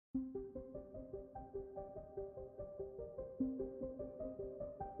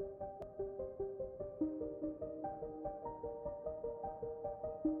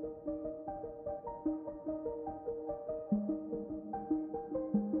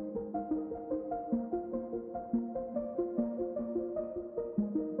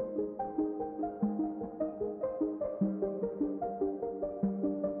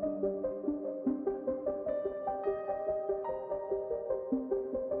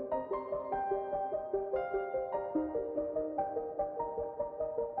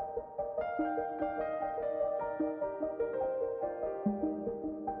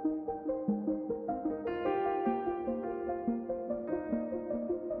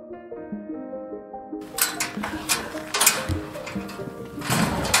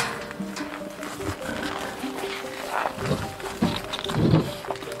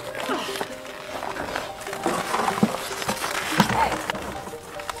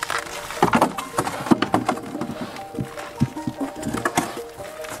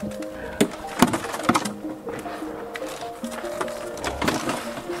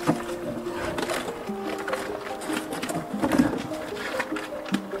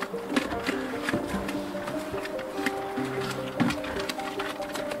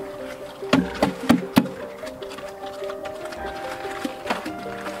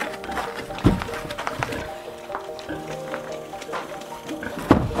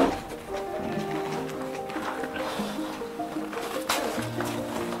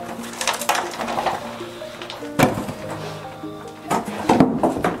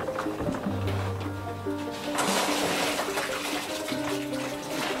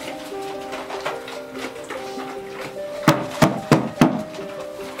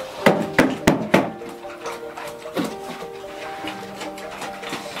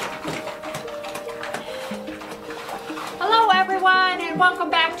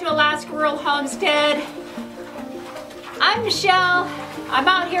Welcome back to Alaska Rural Homestead. I'm Michelle. I'm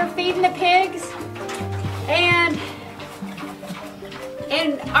out here feeding the pigs, and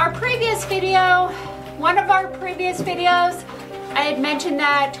in our previous video, one of our previous videos, I had mentioned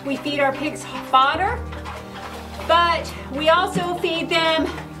that we feed our pigs fodder, but we also feed them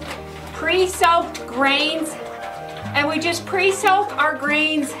pre-soaked grains, and we just pre-soak our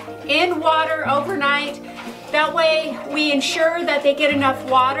grains in water overnight. That way we ensure that they get enough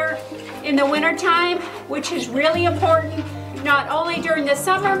water in the winter time, which is really important, not only during the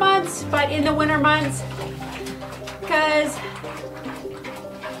summer months, but in the winter months. Because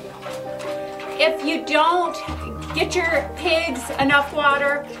if you don't get your pigs enough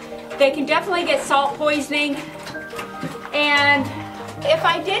water, they can definitely get salt poisoning. And if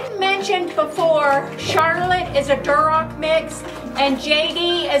I didn't mention before, Charlotte is a Duroc mix and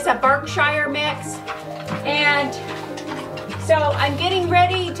JD is a Berkshire mix. And so I'm getting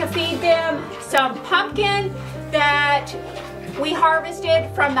ready to feed them some pumpkin that we harvested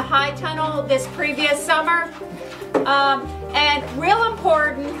from the high tunnel this previous summer. And real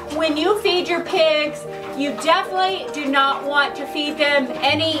important, when you feed your pigs, you definitely do not want to feed them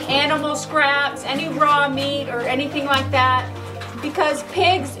any animal scraps, any raw meat or anything like that, because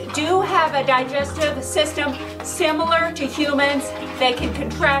pigs do have a digestive system similar to humans. They can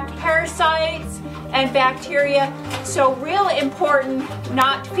contract parasites and bacteria, so really important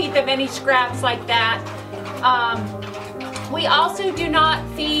not to feed them any scraps like that. We also do not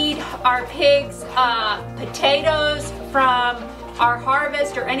feed our pigs potatoes from our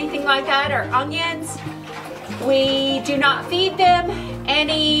harvest or anything like that, or onions. We do not feed them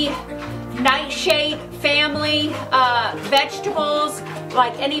any nightshade family vegetables,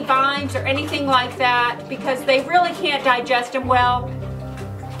 like any vines or anything like that, because they really can't digest them well.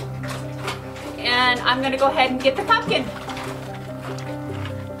 And I'm going to go ahead and get the pumpkin.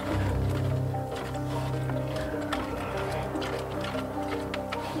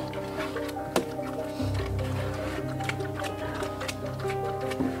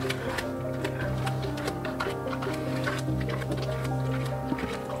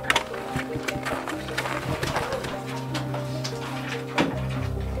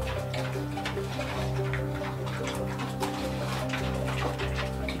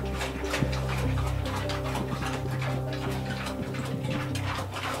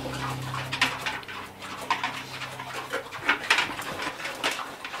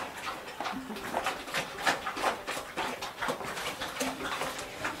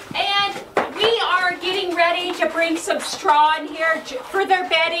 To bring some straw in here for their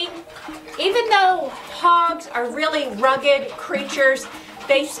bedding. Even though hogs are really rugged creatures,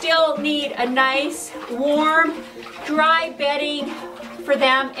 they still need a nice, warm, dry bedding for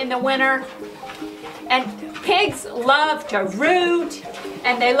them in the winter. And pigs love to root,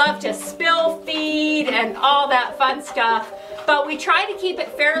 and they love to spill feed and all that fun stuff. But we try to keep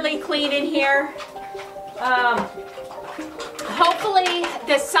it fairly clean in here. Hopefully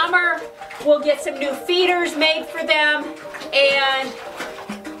this summer we'll get some new feeders made for them, and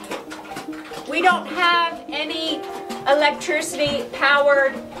we don't have any electricity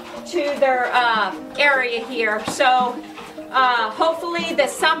powered to their area here. So hopefully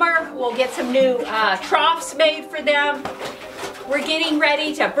this summer we'll get some new troughs made for them. We're getting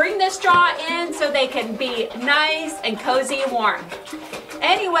ready to bring the straw in so they can be nice and cozy and warm.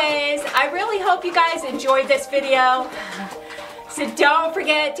 Anyways, I really hope you guys enjoyed this video. So don't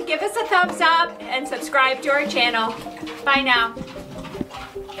forget to give us a thumbs up and subscribe to our channel. Bye now.